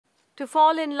To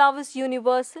fall in love is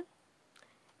universal.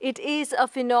 It is a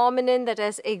phenomenon that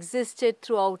has existed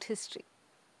throughout history.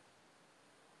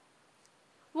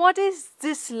 What is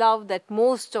this love that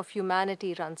most of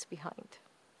humanity runs behind?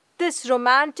 This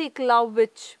romantic love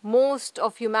which most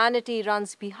of humanity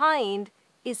runs behind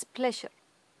is pleasure.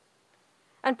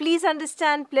 And please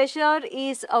understand, pleasure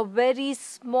is a very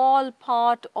small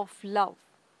part of love.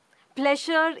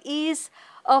 Pleasure is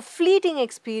a fleeting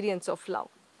experience of love,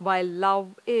 while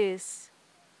love is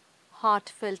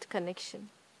heartfelt connection.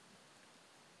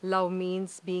 Love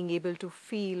means being able to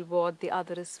feel what the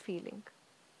other is feeling.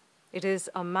 It is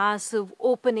a massive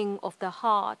opening of the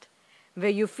heart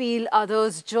where you feel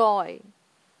others' joy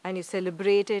and you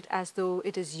celebrate it as though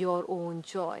it is your own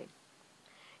joy.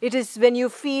 It is when you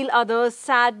feel others'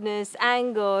 sadness,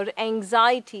 anger,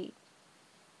 anxiety,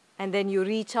 and then you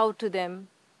reach out to them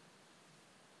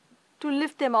to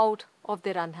lift them out of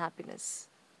their unhappiness.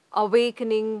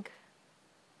 Awakening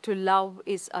to love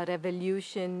is a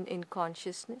revolution in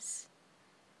consciousness.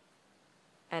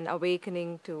 And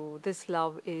awakening to this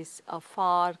love is a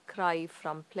far cry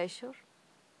from pleasure.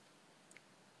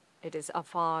 It is a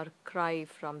far cry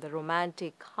from the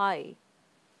romantic high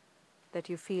that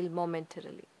you feel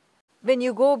momentarily. When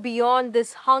you go beyond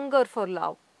this hunger for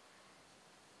love,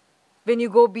 when you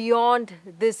go beyond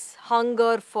this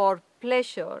hunger for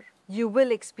pleasure, you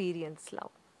will experience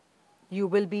love. You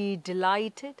will be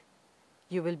delighted.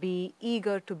 You will be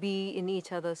eager to be in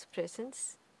each other's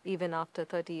presence, even after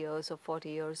 30 years or 40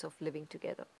 years of living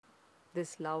together.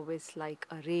 This love is like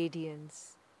a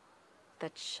radiance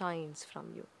that shines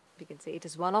from you. We can say it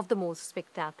is one of the most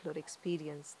spectacular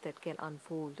experiences that can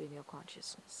unfold in your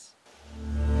consciousness.